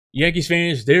Yankees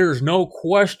fans, there's no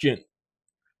question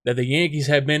that the Yankees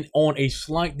have been on a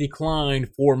slight decline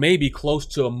for maybe close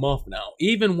to a month now,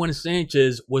 even when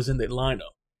Sanchez was in the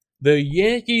lineup. The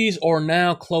Yankees are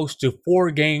now close to 4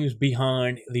 games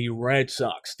behind the Red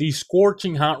Sox, the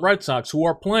scorching hot Red Sox, who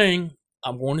are playing,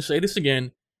 I'm going to say this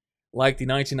again, like the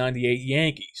 1998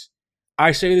 Yankees.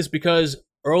 I say this because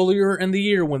earlier in the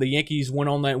year when the Yankees went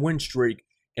on that win streak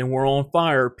and were on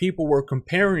fire, people were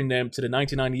comparing them to the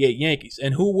 1998 Yankees.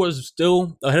 And who was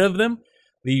still ahead of them?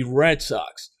 The Red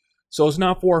Sox. So it's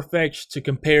not far-fetched to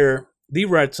compare the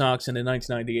Red Sox and the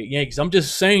 1998 Yankees. I'm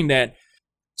just saying that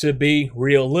to be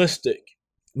realistic.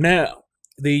 Now,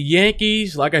 the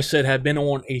Yankees, like I said, have been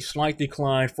on a slight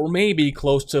decline for maybe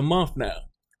close to a month now.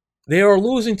 They are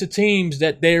losing to teams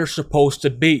that they're supposed to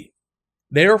beat.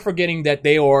 They're forgetting that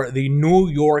they are the New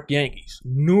York Yankees.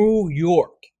 New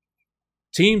York.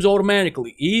 Teams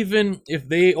automatically, even if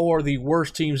they are the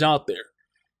worst teams out there,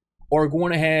 are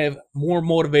going to have more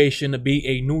motivation to be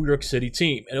a New York City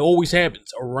team. It always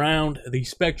happens around the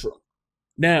spectrum.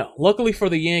 Now, luckily for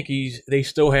the Yankees, they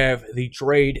still have the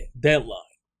trade deadline.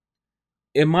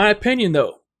 In my opinion,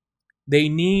 though, they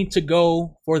need to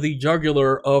go for the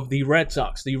jugular of the Red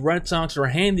Sox. The Red Sox are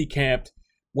handicapped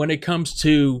when it comes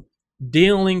to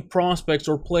dealing prospects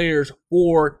or players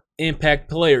for impact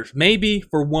players. Maybe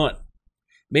for one.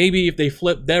 Maybe if they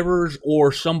flip Devers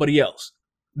or somebody else.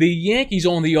 The Yankees,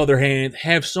 on the other hand,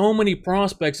 have so many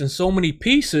prospects and so many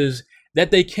pieces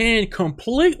that they can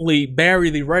completely bury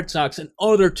the Red Sox and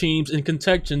other teams in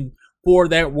contention for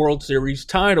that World Series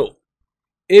title.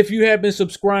 If you have been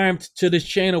subscribed to this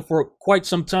channel for quite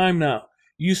some time now,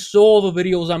 you saw the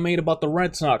videos I made about the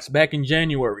Red Sox back in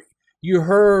January. You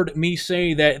heard me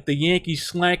say that if the Yankees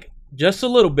slack just a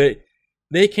little bit,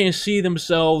 they can see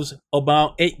themselves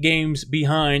about 8 games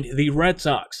behind the Red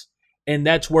Sox. And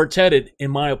that's where it's headed,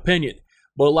 in my opinion.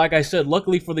 But like I said,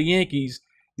 luckily for the Yankees,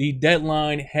 the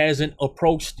deadline hasn't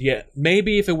approached yet.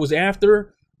 Maybe if it was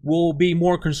after, we'll be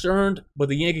more concerned. But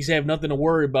the Yankees have nothing to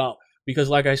worry about because,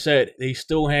 like I said, they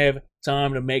still have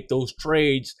time to make those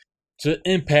trades to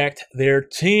impact their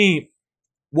team.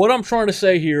 What I'm trying to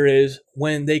say here is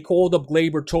when they called up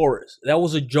Gleyber Torres, that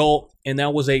was a jolt and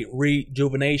that was a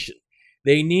rejuvenation.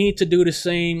 They need to do the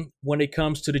same when it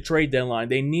comes to the trade deadline.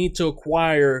 They need to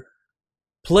acquire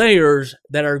players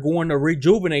that are going to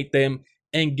rejuvenate them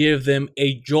and give them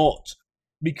a jolt.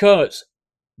 Because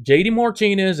JD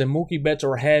Martinez and Mookie Betts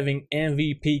are having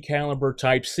MVP caliber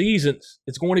type seasons.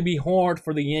 It's going to be hard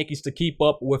for the Yankees to keep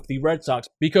up with the Red Sox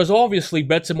because obviously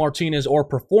Betts and Martinez are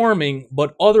performing,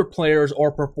 but other players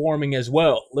are performing as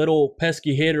well. Little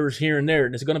pesky hitters here and there.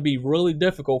 And it's going to be really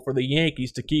difficult for the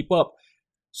Yankees to keep up.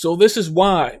 So this is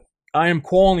why I am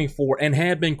calling for and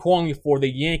have been calling for the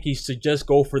Yankees to just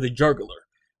go for the jugular.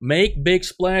 Make big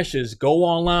splashes. Go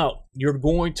all out. You're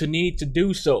going to need to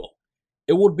do so.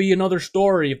 It would be another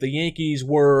story if the Yankees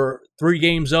were 3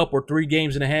 games up or 3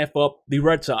 games and a half up the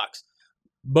Red Sox.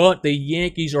 But the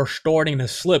Yankees are starting to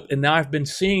slip, and I've been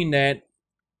seeing that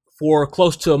for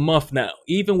close to a month now,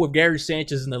 even with Gary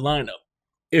Sanchez in the lineup.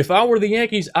 If I were the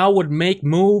Yankees, I would make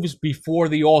moves before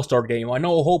the All-Star game. I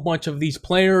know a whole bunch of these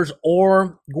players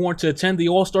are going to attend the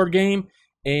All-Star game,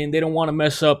 and they don't want to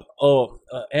mess up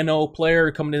an NO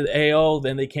player coming to the AL,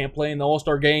 then they can't play in the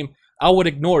All-Star game. I would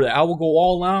ignore that. I will go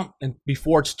all out and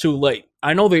before it's too late.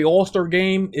 I know the All-Star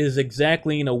game is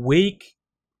exactly in a week,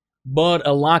 but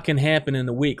a lot can happen in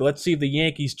a week. Let's see if the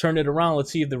Yankees turn it around.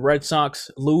 Let's see if the Red Sox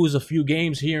lose a few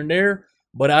games here and there,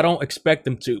 but I don't expect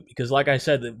them to because, like I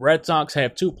said, the Red Sox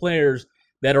have 2 players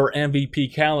that are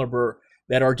MVP caliber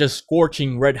that are just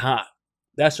scorching red hot.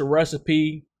 That's a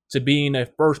recipe to being a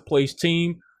first-place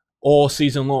team all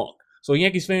season long. So,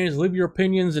 Yankees fans, leave your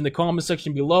opinions in the comment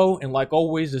section below. And like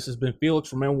always, this has been Felix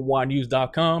from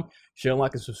NYYNEWS.com. Share,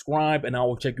 like, and subscribe, and I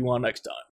will check you on next time.